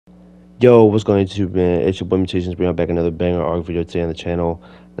Yo, what's going on YouTube, man? It's your boy Mutations bringing back another banger ARC video today on the channel.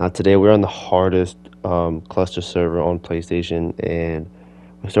 Now today we're on the hardest cluster server on PlayStation, and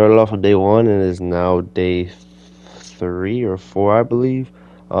we started off on day 1 and it is now day 3 or 4, I believe.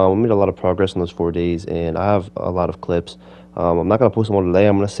 We made a lot of progress in those 4 days, and I have a lot of clips. I'm not gonna post them all today.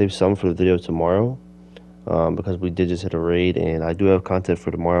 I'm gonna save some for the video tomorrow, because we did just hit a raid, and I do have content for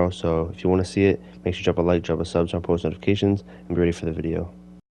tomorrow. So if you want to see it, make sure you drop a like, drop a sub, turn on post notifications, and be ready for the video.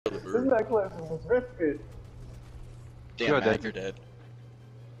 This is that clip was risky. Damn, you're dead.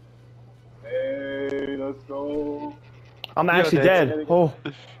 Hey, let's go. I'm actually dead. Oh.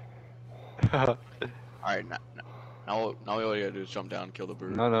 Alright, now all you gotta do is jump down and kill the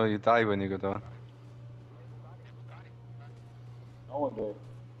bird. No, you die when you go down. No one did.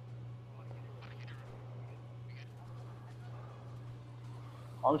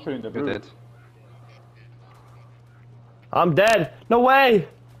 I'm shooting the You're bird. dead. I'm dead. No way.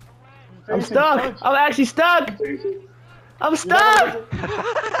 I'm stuck. I'm actually stuck. I'm stuck.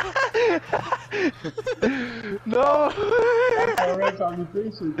 No!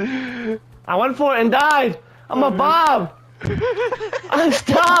 I went for it and died. I'm a Bob. I'm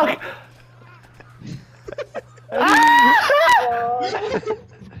stuck.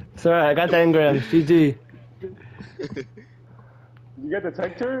 Sorry, I got the engrams. GG. You get the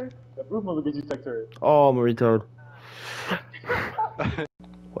tech turret? The proof will get you tech turret. Oh, I'm a retard.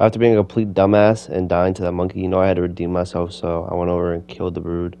 After being a complete dumbass and dying to that monkey, I had to redeem myself, so I went over and killed the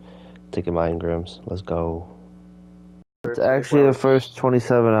brood, taking my engrams. Let's go. It's actually the first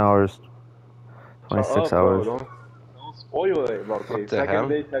 27 hours. 26 hours. Bro, don't spoil it, bro. Okay, What the hell,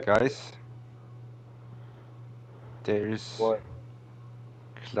 day, guys? There's... What?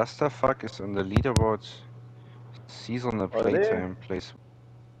 Clusterfuck is on the leaderboard. He's on the playtime place.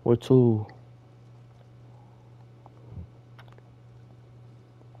 Where to?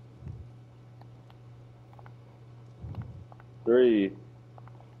 Three.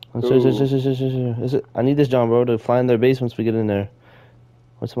 Is it? I need this, John, bro, to find their base once we get in there.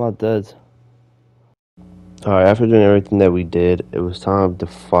 What's my deads? Alright, after doing everything that we did, it was time to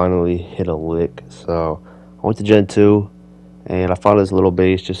finally hit a lick. So, I went to Gen 2, and I found this little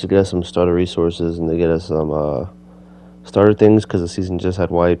base just to get us some starter resources and to get us some starter things, because the season just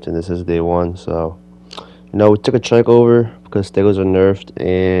had wiped and this is day 1. So, we took a trek over because Stegos are nerfed,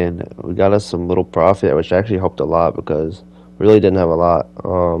 and we got us some little profit, which actually helped a lot because we really didn't have a lot.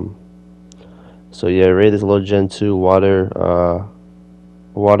 So yeah, raid this little Gen 2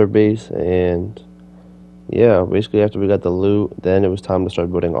 water base, and yeah, basically after we got the loot, then it was time to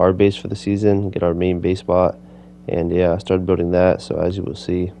start building our base for the season, get our main base spot, and yeah, I started building that. So as you will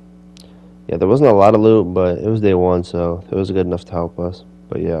see, yeah, there wasn't a lot of loot, but it was day 1, so it was good enough to help us.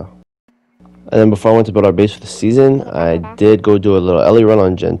 But yeah. And then before I went to build our base for the season, I did go do a little Ellie run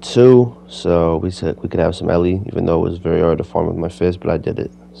on Gen 2, so we said we could have some Ellie, even though it was very hard to farm with my fist, but I did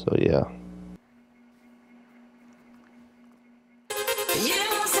it, so yeah.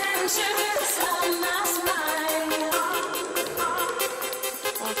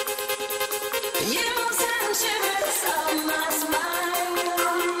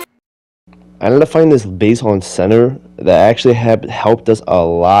 I ended up finding this base on center that actually helped us a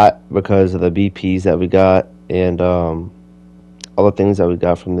lot because of the BPs that we got and all the things that we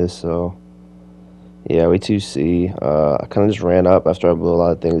got from this. So yeah, wait till you see. I kind of just ran up after I blew a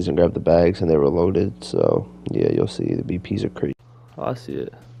lot of things and grabbed the bags, and they were loaded. So yeah, you'll see the BPs are crazy. Oh, I see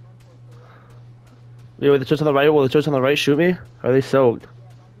it. Will the church on the right? Will the church on the right shoot me? Or are they soaked?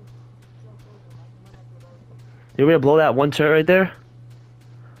 You want me to blow that one turret right there?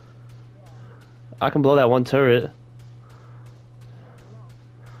 I can blow that one turret.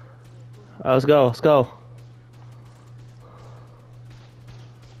 Alright, let's go, let's go.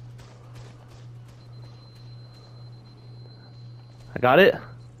 I got it.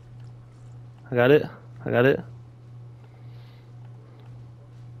 I got it. I got it.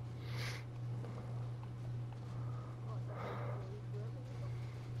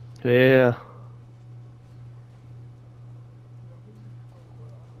 Yeah.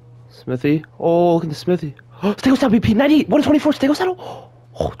 Smithy. Oh, look at the Smithy. Stegos down, BP 98, 124, Stegos down.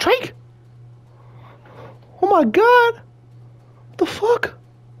 Oh, Drake. Oh my god. What the fuck?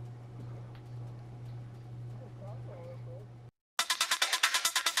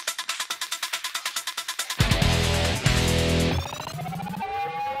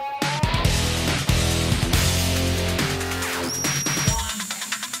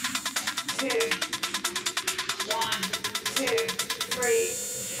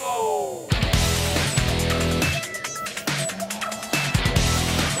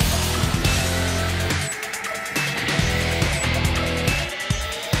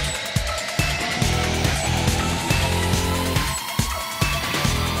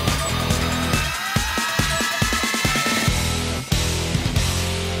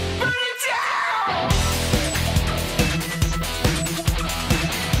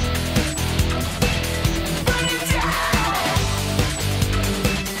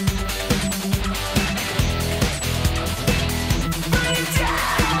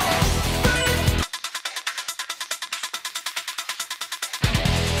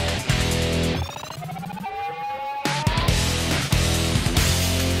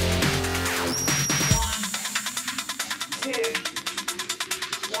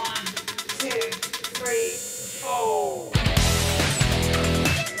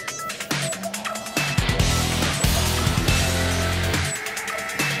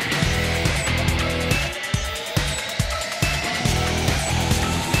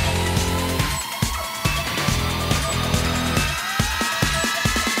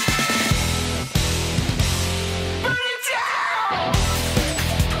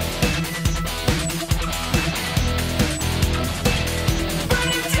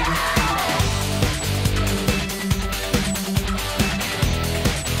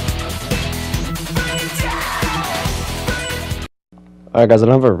 Alright guys, I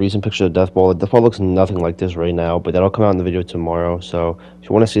don't have a recent picture of Death Ball. The Death Ball looks nothing like this right now, but that'll come out in the video tomorrow. So if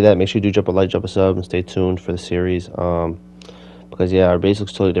you want to see that, make sure you do drop a like, drop a sub, and stay tuned for the series. Because yeah, our base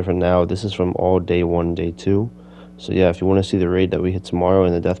looks totally different now. This is from all day 1, day 2. So yeah, if you want to see the raid that we hit tomorrow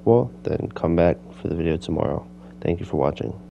in the Death Ball, then come back for the video tomorrow. Thank you for watching.